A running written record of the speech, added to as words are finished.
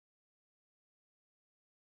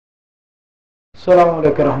السلام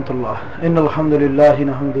علیکم ورحمۃ اللہ ان الحمد للہ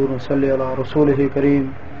نحمده ونصلی علی رسوله الکریم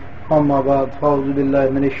اما بعد فاعوذ باللہ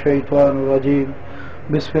من الشیطان الرجیم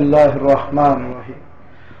بسم اللہ الرحمن الرحیم۔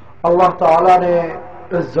 اللہ تعالی نے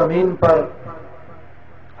اس زمین پر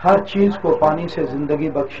ہر چیز کو پانی سے زندگی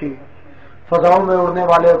بخشی، فضاؤں میں اڑنے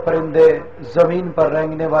والے پرندے، زمین پر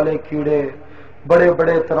رینگنے والے کیڑے، بڑے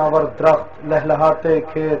بڑے تناور درخت، لہلہاتے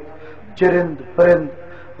کھیت، چرند پرند،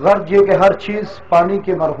 غرض یہ کہ ہر چیز پانی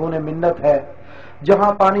کی مرہون منت ہے۔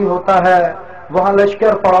 جہاں پانی ہوتا ہے وہاں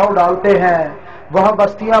لشکر پڑاؤ ڈالتے ہیں، وہاں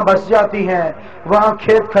بستیاں بس جاتی ہیں، وہاں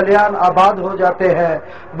کھیت کھلیان آباد ہو جاتے ہیں،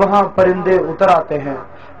 وہاں پرندے اتر آتے ہیں۔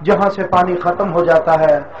 جہاں سے پانی ختم ہو جاتا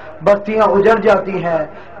ہے بستیاں اجڑ جاتی ہیں،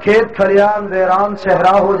 کھیت کھلیان ویران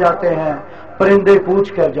صحرا ہو جاتے ہیں، پرندے کوچ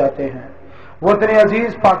کر جاتے ہیں۔ وطن عزیز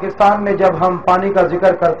پاکستان میں جب ہم پانی کا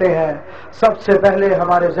ذکر کرتے ہیں سب سے پہلے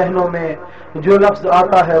ہمارے ذہنوں میں جو لفظ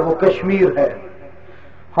آتا ہے وہ کشمیر ہے،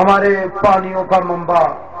 ہمارے پانیوں کا منبع،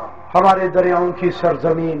 ہمارے دریاؤں کی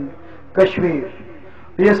سرزمین کشمیر۔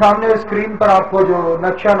 یہ سامنے اسکرین پر آپ کو جو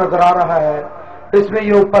نقشہ نظر آ رہا ہے اس میں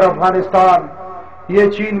یہ اوپر افغانستان، یہ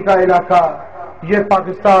چین کا علاقہ، یہ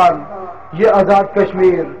پاکستان، یہ آزاد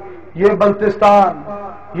کشمیر، یہ بلتستان،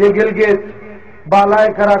 یہ گلگت، بالائے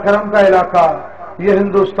قراقرم کا علاقہ، یہ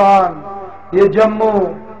ہندوستان، یہ جموں،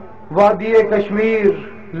 وادی کشمیر،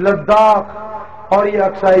 لداخ اور یہ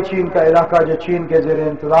اقصائی چین کا علاقہ جو چین کے زیر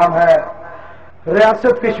انتظام ہے۔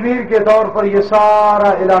 ریاست کشمیر کے طور پر یہ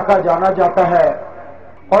سارا علاقہ جانا جاتا ہے،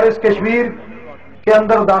 اور اس کشمیر کے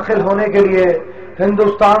اندر داخل ہونے کے لیے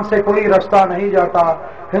ہندوستان سے کوئی رستہ نہیں جاتا۔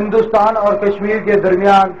 ہندوستان اور کشمیر کے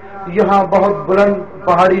درمیان یہاں بہت بلند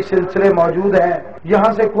پہاڑی سلسلے موجود ہیں،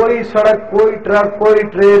 یہاں سے کوئی سڑک، کوئی ٹرک، کوئی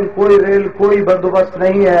ٹرین، کوئی ریل، کوئی بندوبست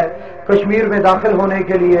نہیں ہے کشمیر میں داخل ہونے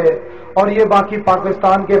کے لیے۔ اور یہ باقی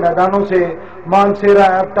پاکستان کے میدانوں سے مانسیرا،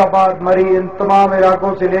 ایبٹ آباد، مری، ان تمام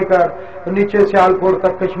علاقوں سے لے کر نیچے سیالکوٹ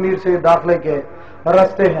تک کشمیر سے داخلے کے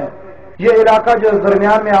راستے ہیں۔ یہ علاقہ جو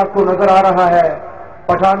درمیان میں آپ کو نظر آ رہا ہے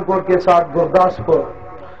پٹھان کوٹ کے ساتھ گرداسپور،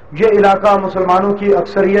 یہ علاقہ مسلمانوں کی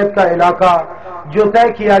اکثریت کا علاقہ جو طے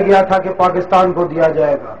کیا گیا تھا کہ پاکستان کو دیا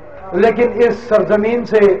جائے گا، لیکن اس سرزمین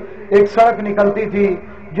سے ایک سڑک نکلتی تھی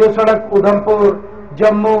جو سڑک ادھمپور،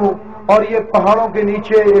 جموں اور یہ پہاڑوں کے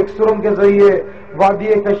نیچے ایک سرنگ کے ذریعے وادی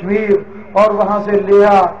کشمیر اور وہاں سے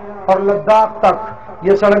لیہ اور لداخ تک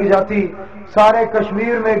یہ سڑک جاتی۔ سارے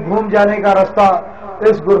کشمیر میں گھوم جانے کا راستہ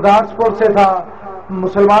اس گرداسپور سے تھا،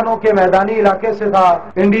 مسلمانوں کے میدانی علاقے سے تھا۔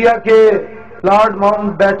 انڈیا کے لارڈ ماؤنٹ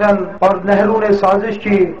بیٹن اور نہرو نے سازش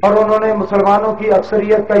کی اور انہوں نے مسلمانوں کی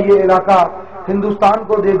اکثریت کا یہ علاقہ ہندوستان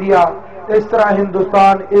کو دے دیا۔ اس طرح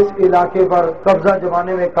ہندوستان اس علاقے پر قبضہ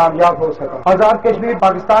جمانے میں کامیاب ہو سکا۔ آزاد کشمیر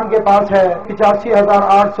پاکستان کے پاس ہے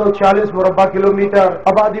 85,846 مربع کلومیٹر،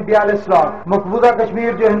 آبادی 42 لاکھ۔ مقبوضہ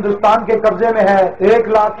کشمیر جو ہندوستان کے قبضے میں ہے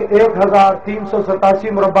 1,01,387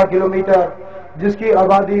 مربع کلومیٹر، جس کی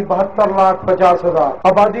آبادی 72,50,000۔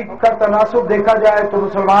 آبادی کا تناسب دیکھا جائے تو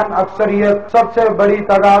مسلمان اکثریت، سب سے بڑی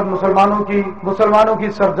تعداد مسلمانوں کی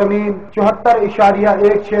سرزمین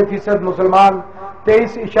 74.16% مسلمان،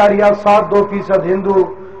 23.72% ہندو،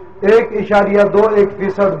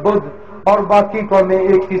 1.21% بدھ اور باقی قومیں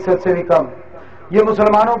 1% سے بھی کم۔ یہ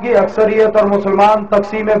مسلمانوں کی اکثریت اور مسلمان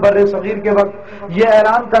تقسیم بر صغیر کے وقت یہ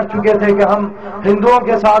اعلان کر چکے تھے کہ ہم ہندوؤں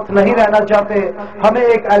کے ساتھ نہیں رہنا چاہتے، ہمیں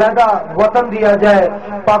ایک علیحدہ وطن دیا جائے۔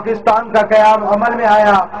 پاکستان کا قیام عمل میں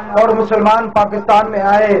آیا اور مسلمان پاکستان میں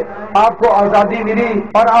آئے، آپ کو آزادی ملی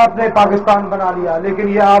اور آپ نے پاکستان بنا لیا، لیکن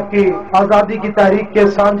یہ آپ کی آزادی کی تحریک کے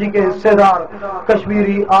سانجی کے حصے دار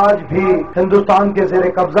کشمیری آج بھی ہندوستان کے زیر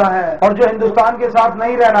قبضہ ہیں، اور جو ہندوستان کے ساتھ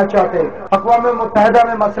نہیں رہنا چاہتے۔ اقوام متحدہ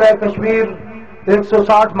میں مسئلہ کشمیر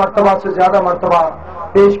 160 مرتبہ سے زیادہ مرتبہ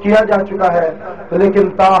پیش کیا جا چکا ہے، لیکن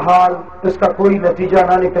تاحال اس کا کوئی نتیجہ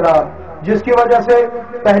نہ نکلا، جس کی وجہ سے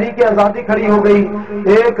تحریک آزادی کھڑی ہو گئی۔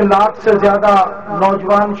 1 لاکھ سے زیادہ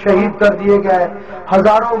نوجوان شہید کر دیے گئے،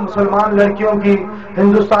 ہزاروں مسلمان لڑکیوں کی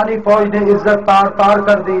ہندوستانی فوج نے عزت تار تار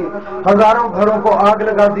کر دی، ہزاروں گھروں کو آگ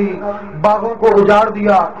لگا دی، باغوں کو اجاڑ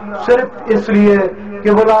دیا، صرف اس لیے کہ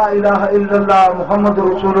وہ لا الہ الا اللہ محمد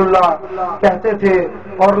رسول اللہ کہتے تھے،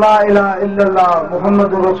 اور لا الہ الا اللہ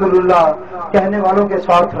محمد رسول اللہ کہنے والوں کے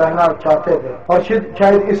ساتھ رہنا چاہتے تھے۔ اور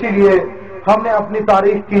شاید اسی لیے ہم نے اپنی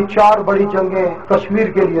تاریخ کی 4 بڑی جنگیں کشمیر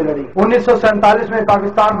کے لیے لڑی۔ 1947 میں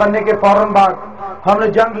پاکستان بننے کے فوراً بعد ہم نے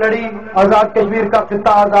جنگ لڑی، آزاد کشمیر کا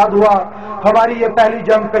خطہ آزاد ہوا، ہماری یہ پہلی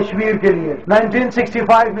جنگ کشمیر کے لیے۔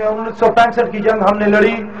 1965 میں 1965 کی جنگ ہم نے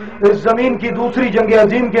لڑی، اس زمین کی دوسری جنگ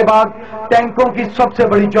عظیم کے بعد ٹینکوں کی سب سے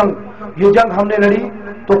بڑی جنگ، یہ جنگ ہم نے لڑی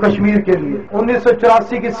تو کشمیر کے لیے۔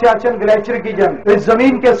 1984 کی سیاچن گلیشیر کی جنگ، اس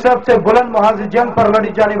زمین کے سب سے بلند محاذ جنگ پر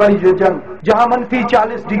لڑی جانے والی یہ جنگ، جہاں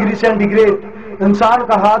 -40 ڈگری سینٹی گریڈ انسان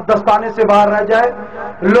کا ہاتھ دستانے سے باہر رہ جائے،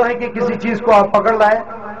 لوہے کی کسی چیز کو آپ پکڑ لائیں،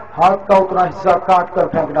 ہاتھ کا اتنا حصہ کاٹ کر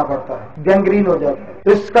پھینکنا پڑتا ہے، گینگرین ہو جاتا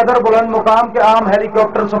ہے۔ اس قدر بلند مقام کے عام ہیلی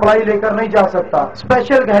کاپٹر سپلائی لے کر نہیں جا سکتا،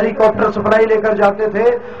 اسپیشل ہیلی کاپٹر سپلائی لے کر جاتے تھے،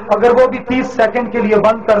 اگر وہ بھی 30 سیکنڈ کے لیے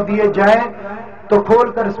بند کر دیے جائیں تو کھول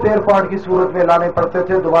کر اسپیئر پارٹ کی صورت میں لانے پڑتے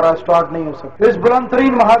تھے، دوبارہ سٹارٹ نہیں ہو سکتے۔ اس بلند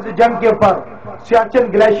ترین محاذ جنگ کے پر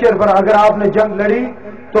سیاچن گلیشیئر پر اگر آپ نے جنگ لڑی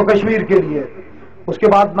تو کشمیر کے لیے، اس کے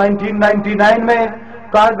بعد 1999 میں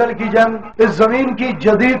کارگل کی جنگ، اس زمین کی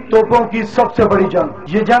جدید توپوں کی سب سے بڑی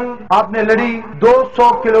جنگ، یہ جنگ آپ نے لڑی 200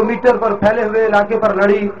 کلومیٹر پر پھیلے ہوئے علاقے پر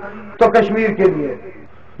لڑی تو کشمیر کے لیے۔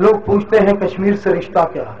 لوگ پوچھتے ہیں کشمیر سے رشتہ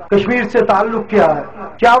کیا ہے، کشمیر سے تعلق کیا ہے،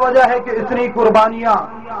 کیا وجہ ہے کہ اتنی قربانیاں،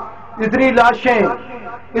 اتنی لاشیں،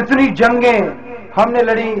 اتنی جنگیں ہم نے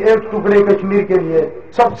لڑی ایک ٹکڑے کشمیر کے لیے؟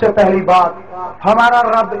 سب سے پہلی بات، ہمارا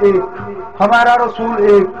رب ایک، ہمارا رسول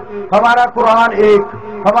ایک، ہمارا قرآن ایک،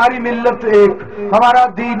 ہماری ملت ایک، ہمارا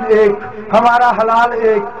دین ایک، ہمارا حلال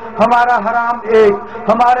ایک، ہمارا حرام ایک،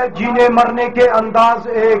 ہمارے جینے مرنے کے انداز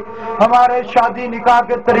ایک، ہمارے شادی نکاح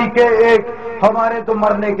کے طریقے ایک، ہمارے تو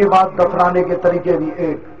مرنے کے بعد دفنانے کے طریقے بھی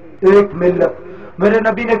ایک ملت۔ میرے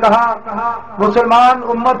نبی نے کہا مسلمان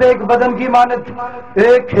امت ایک بدن کی مانند،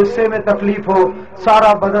 ایک حصے میں تکلیف ہو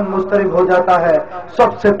سارا بدن مضطرب ہو جاتا ہے۔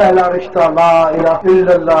 سب سے پہلا رشتہ لا الہ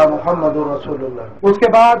الا اللہ محمد رسول اللہ۔ اس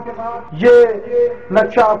کے بعد یہ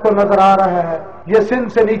نقشہ آپ کو نظر آ رہا ہے، یہ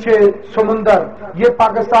سندھ سے نیچے سمندر، یہ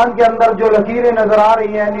پاکستان کے اندر جو لکیریں نظر آ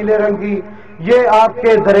رہی ہیں نیلے رنگ کی، یہ آپ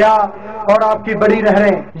کے دریا اور آپ کی بڑی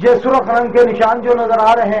نہریں، یہ سرخ رنگ کے نشان جو نظر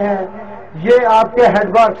آ رہے ہیں یہ آپ کے ہیڈ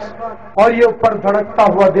ورکس، اور یہ اوپر دھڑکتا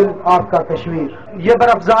ہوا دل آپ کا کشمیر، یہ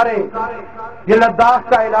برفزارے، یہ لداخ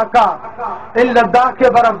کا علاقہ، ان لداخ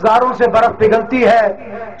کے برفزاروں سے برف پگھلتی ہے،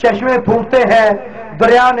 چشمے پھوٹتے ہیں،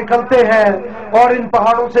 دریا نکلتے ہیں، اور ان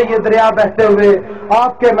پہاڑوں سے یہ دریا بہتے ہوئے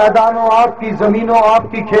آپ کے میدانوں، آپ کی زمینوں،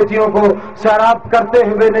 آپ کی کھیتیوں کو سیراب کرتے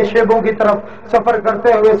ہوئے نشیبوں کی طرف سفر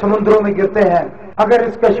کرتے ہوئے سمندروں میں گرتے ہیں۔ اگر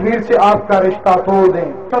اس کشمیر سے آپ کا رشتہ توڑ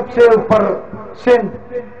دیں، سب سے اوپر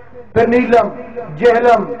سندھ، پھر نیلم،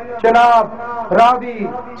 جہلم، چناب، راوی،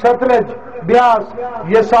 ستلج، بیاس،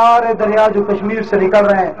 یہ سارے دریا جو کشمیر سے نکل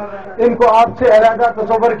رہے ہیں، ان کو آپ سے علیحدہ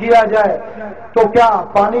تصور کیا جائے تو کیا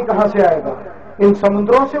پانی کہاں سے آئے گا؟ ان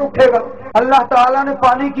سمندروں سے اٹھے گا۔ اللہ تعالیٰ نے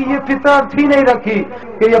پانی کی یہ فطرت ہی نہیں رکھی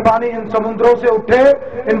کہ یہ پانی ان سمندروں سے اٹھے،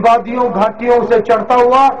 ان وادیوں گھاٹیوں سے چڑھتا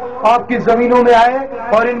ہوا آپ کی زمینوں میں آئے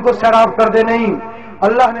اور ان کو سیراب کر دے، نہیں۔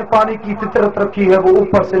 اللہ نے پانی کی فطرت رکھی ہے، وہ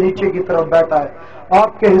اوپر سے نیچے کی طرف بہتا ہے۔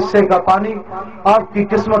 آپ کے حصے کا پانی، آپ کی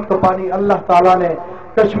قسمت کا پانی اللہ تعالیٰ نے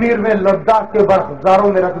کشمیر میں لداخ کے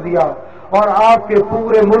برفزاروں میں رکھ دیا، اور آپ کے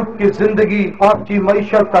پورے ملک کی زندگی، آپ کی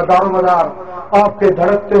معیشت کا دار و مدار آپ کے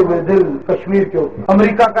دھڑکتے ہوئے دل کشمیر کے اوپر۔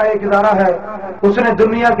 امریکہ کا ایک ادارہ ہے، اس نے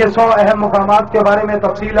دنیا کے 100 اہم مقامات کے بارے میں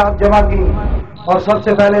تفصیلات جمع کی، اور سب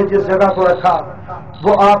سے پہلے جس جگہ کو رکھا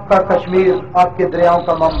وہ آپ کا کشمیر، آپ کے دریاؤں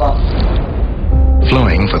کا منبع۔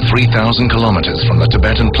 Flowing for 3,000 kilometers from the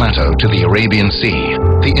Tibetan Plateau to the Arabian Sea,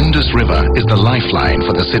 the Indus River is the lifeline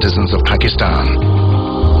for the citizens of Pakistan.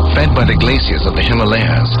 Fed by the glaciers of the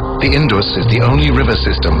Himalayas, the Indus is the only river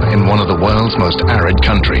system in one of the world's most arid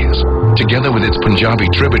countries. Together with its Punjabi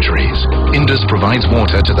tributaries, Indus provides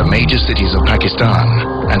water to the major cities of Pakistan,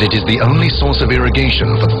 and it is the only source of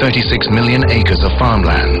irrigation for 36 million acres of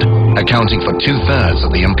farmland, accounting for 2/3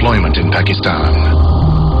 of the employment in Pakistan.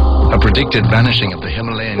 A predicted vanishing of the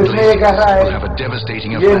Himalayan glaciers will have a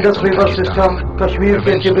devastating effect on Pakistan. یہ river system Kashmir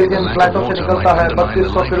کے ٹبیٹین Plato سے نکلتا ہے،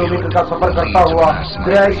 3200 kilometre کا سفر کرتا ہوا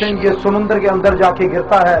دریائے سندھ یہ سمندر کے اندر جا کے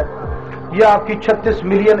گرتا ہے، یہ آپ کی 36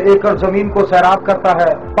 ملین ایکڑ زمین کو سیراب کرتا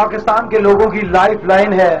ہے۔ پاکستان کے لوگوں کی لائف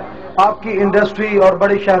لائن ہے، آپ کی انڈسٹری اور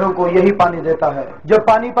بڑے شہروں کو یہی پانی دیتا ہے۔ جب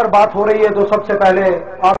پانی پر بات ہو رہی ہے تو سب سے پہلے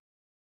آپ